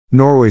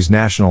Norway's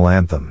national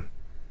anthem.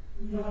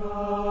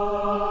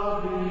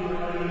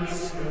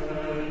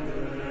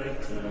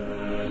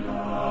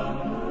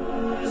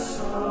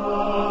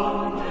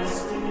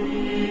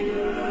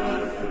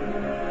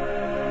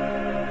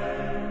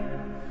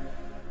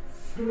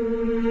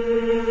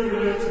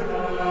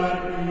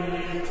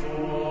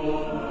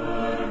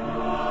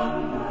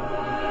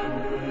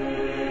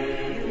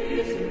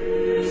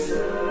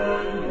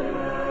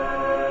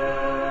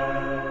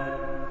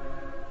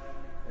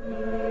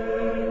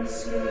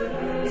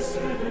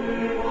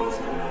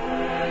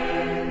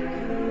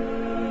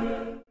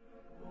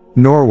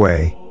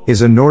 Norway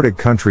is a Nordic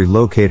country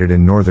located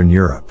in Northern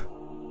Europe.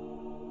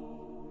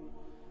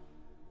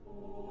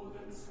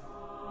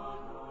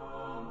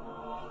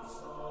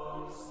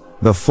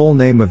 The full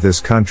name of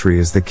this country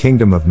is the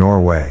Kingdom of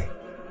Norway.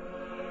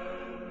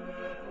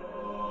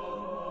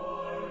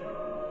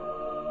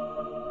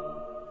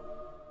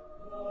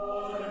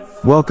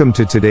 Welcome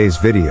to today's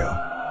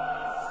video.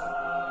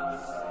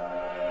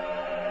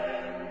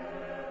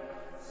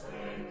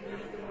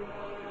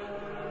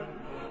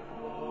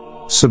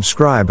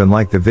 Subscribe and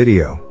like the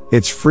video,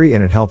 it's free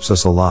and it helps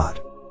us a lot.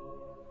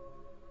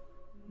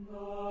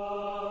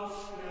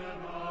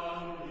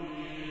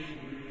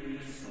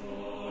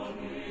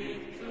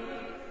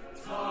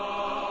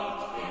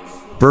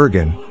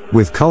 Bergen,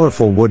 with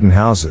colorful wooden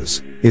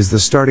houses, is the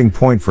starting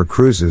point for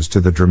cruises to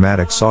the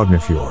dramatic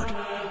Sognefjord.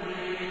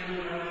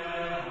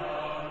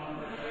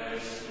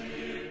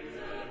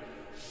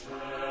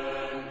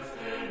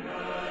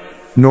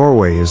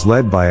 Norway is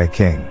led by a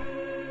king.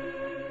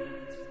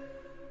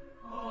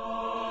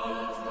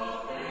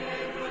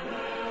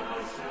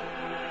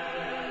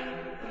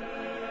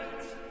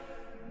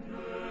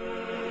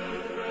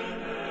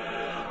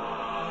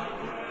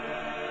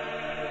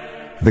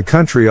 The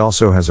country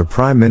also has a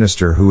prime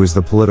minister who is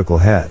the political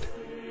head.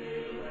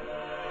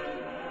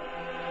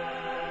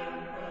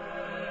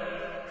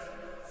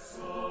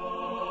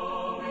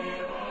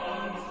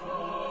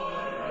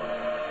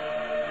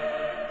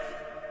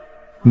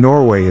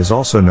 Norway is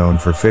also known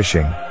for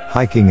fishing,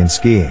 hiking and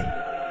skiing.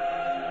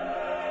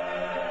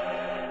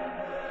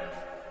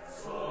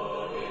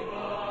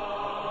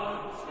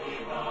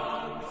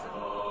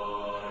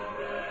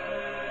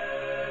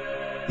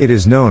 It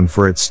is known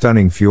for its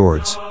stunning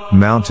fjords,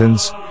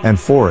 mountains, and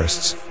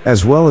forests,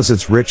 as well as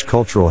its rich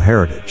cultural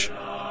heritage.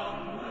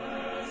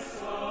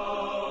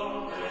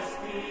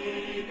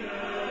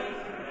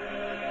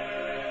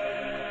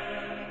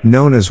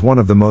 Known as one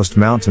of the most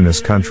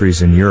mountainous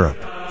countries in Europe,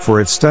 for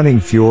its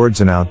stunning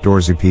fjords and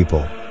outdoorsy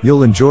people,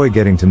 you'll enjoy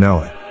getting to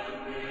know it.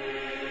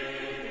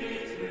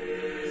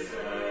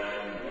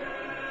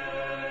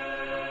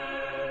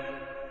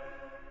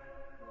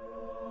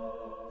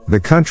 The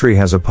country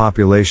has a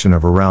population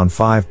of around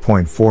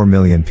 5.4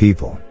 million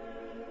people.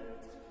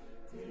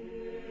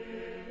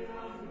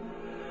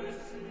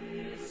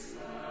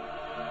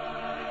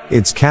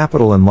 Its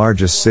capital and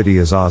largest city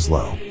is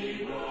Oslo.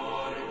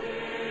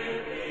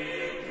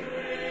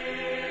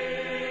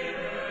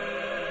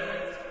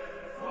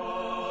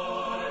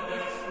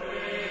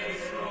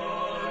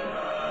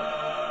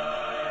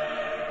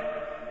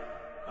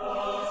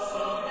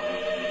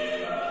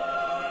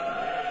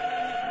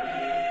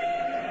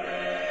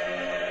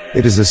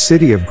 It is a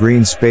city of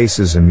green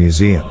spaces and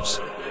museums.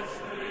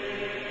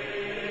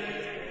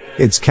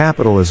 Its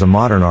capital is a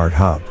modern art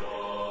hub.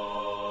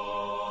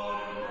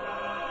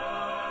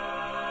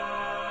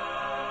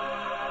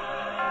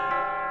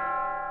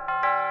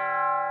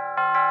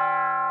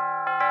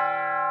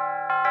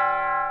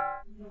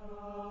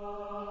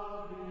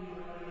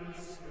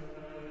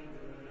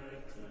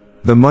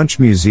 The Munch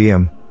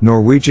Museum,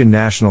 Norwegian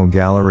National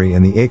Gallery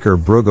and the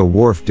Aker Brygge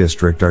Wharf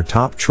District are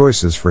top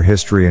choices for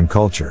history and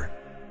culture.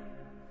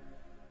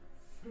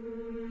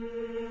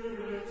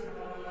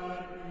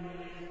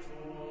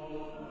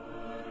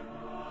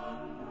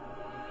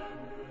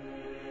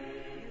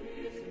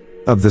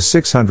 Of the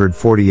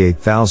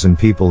 648,000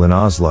 people in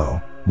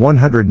Oslo,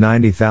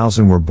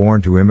 190,000 were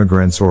born to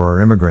immigrants or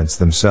are immigrants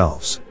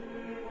themselves.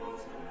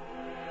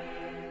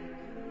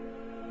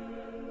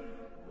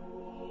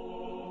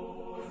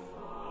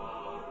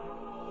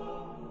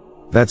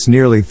 That's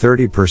nearly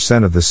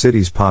 30% of the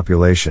city's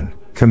population,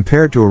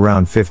 compared to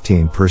around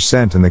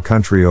 15% in the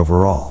country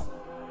overall.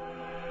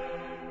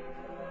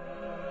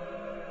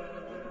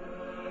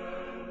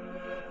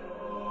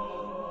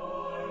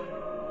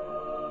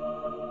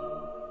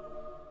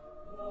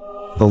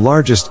 The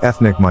largest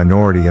ethnic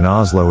minority in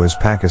Oslo is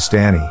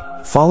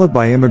Pakistani, followed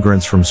by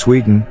immigrants from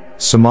Sweden,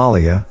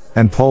 Somalia,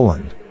 and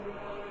Poland.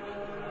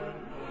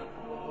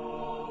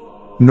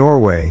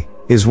 Norway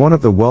is one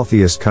of the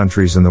wealthiest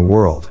countries in the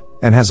world,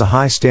 and has a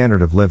high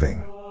standard of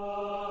living.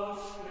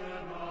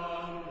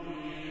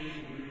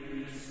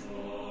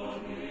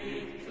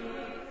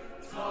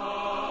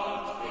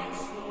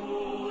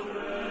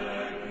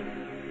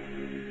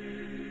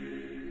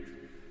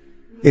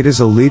 It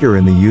is a leader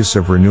in the use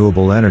of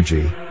renewable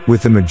energy,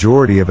 with the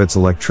majority of its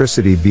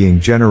electricity being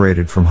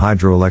generated from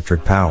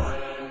hydroelectric power.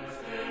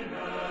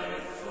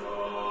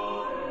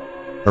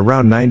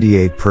 Around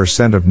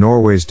 98% of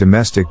Norway's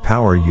domestic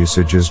power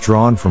usage is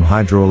drawn from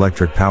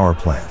hydroelectric power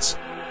plants.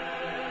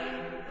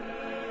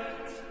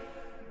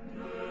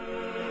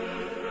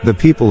 The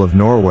people of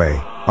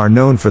Norway are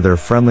known for their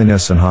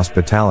friendliness and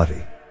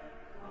hospitality.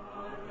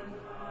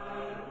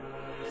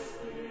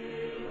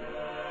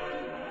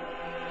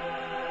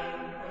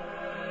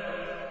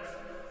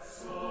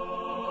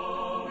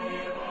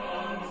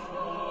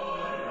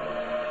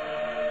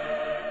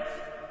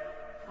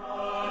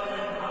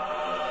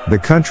 The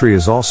country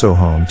is also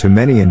home to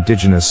many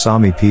indigenous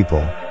Sami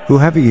people, who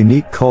have a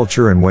unique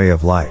culture and way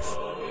of life.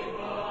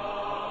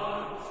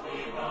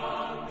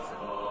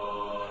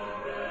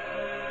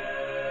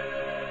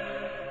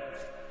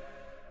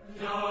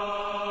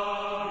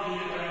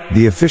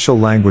 The official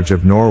language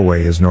of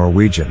Norway is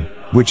Norwegian,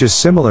 which is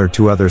similar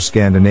to other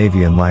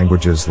Scandinavian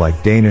languages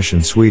like Danish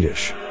and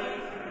Swedish.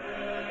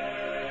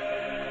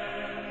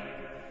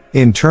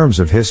 In terms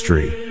of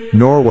history,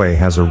 Norway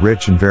has a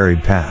rich and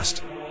varied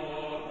past.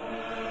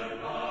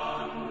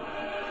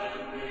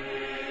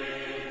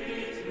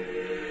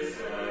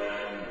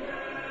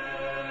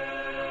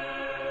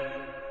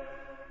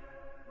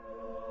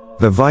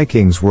 The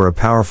Vikings were a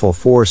powerful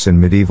force in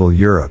medieval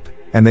Europe,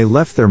 and they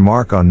left their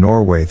mark on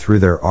Norway through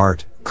their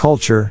art,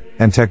 culture,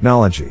 and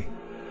technology.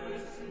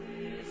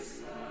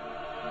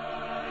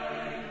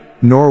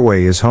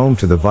 Norway is home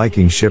to the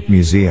Viking Ship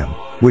Museum,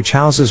 which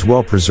houses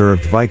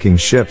well-preserved Viking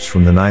ships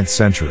from the 9th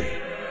century.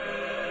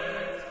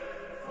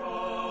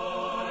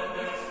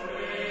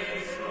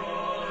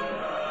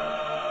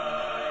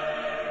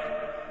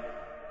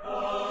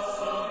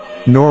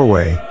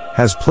 Norway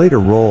has played a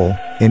role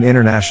in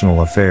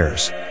international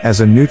affairs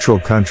as a neutral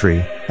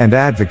country and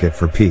advocate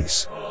for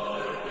peace.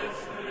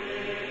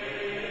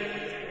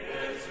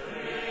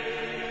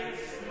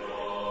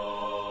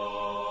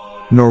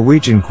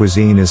 Norwegian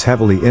cuisine is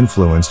heavily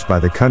influenced by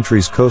the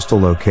country's coastal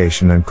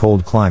location and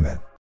cold climate.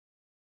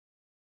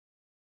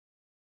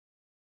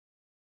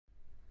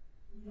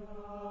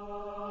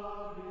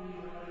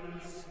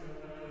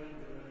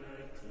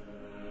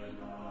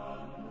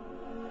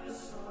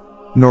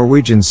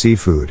 Norwegian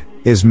seafood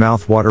is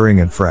mouth-watering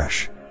and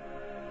fresh.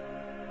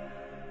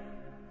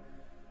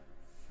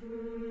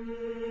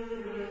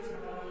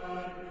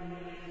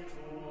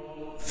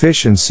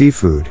 Fish and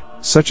seafood,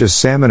 such as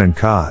salmon and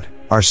cod,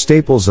 are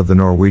staples of the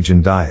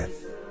Norwegian diet.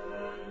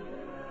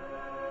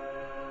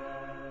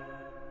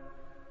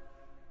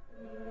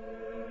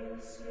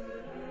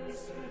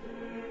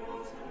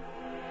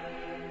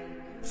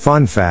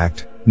 Fun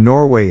fact,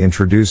 Norway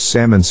introduced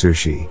salmon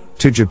sushi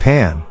to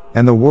Japan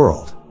and the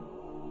world.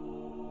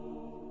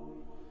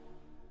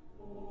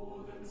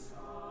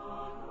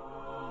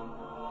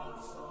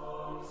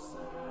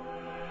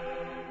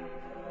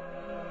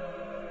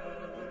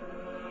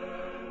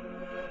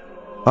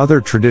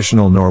 Other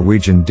traditional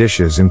Norwegian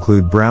dishes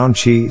include brown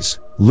cheese,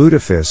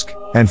 lutefisk,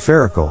 and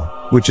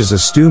fårikål, which is a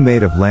stew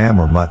made of lamb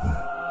or mutton.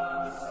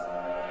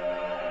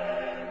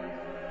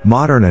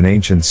 Modern and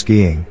ancient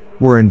skiing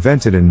were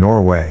invented in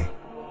Norway.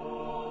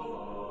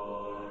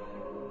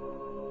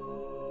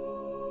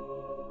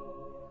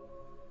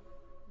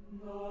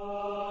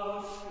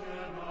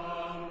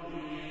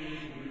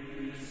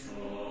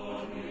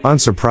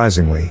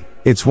 Unsurprisingly,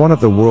 it's one of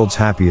the world's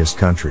happiest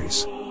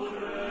countries.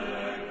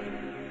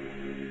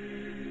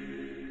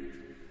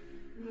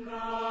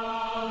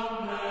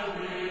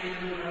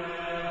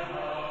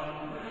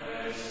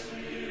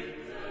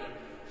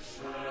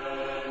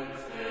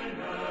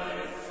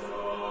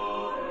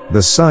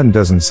 The sun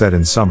doesn't set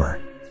in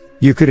summer.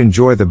 You could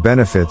enjoy the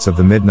benefits of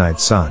the midnight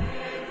sun.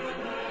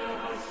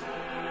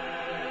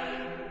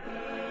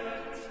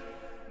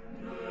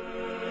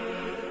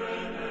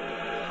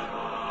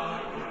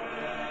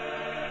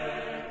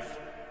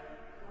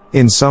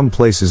 In some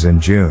places in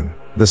June,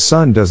 the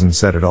sun doesn't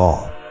set at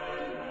all.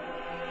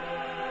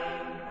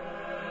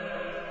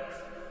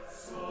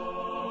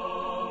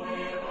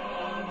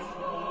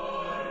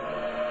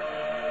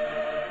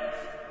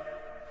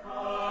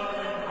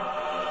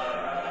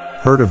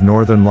 Heard of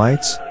Northern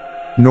Lights?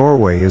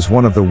 Norway is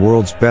one of the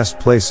world's best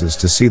places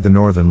to see the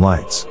Northern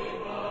Lights.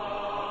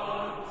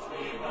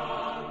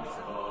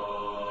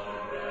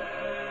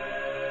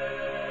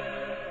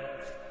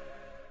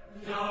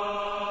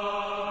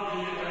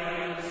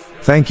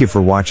 Thank you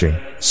for watching.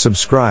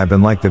 Subscribe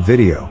and like the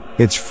video.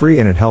 It's free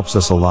and it helps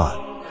us a lot.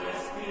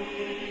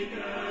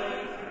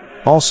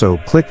 Also,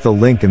 click the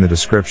link in the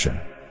description.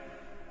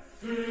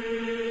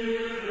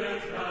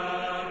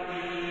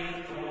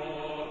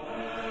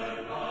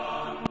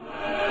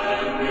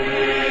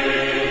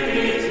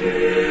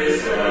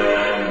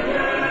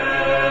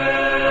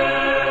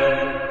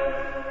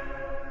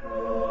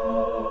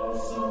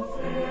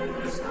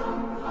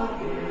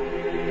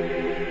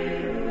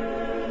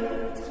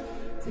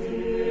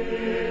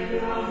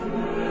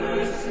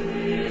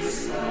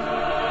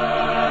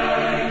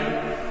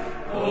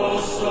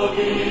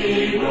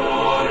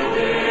 Nordic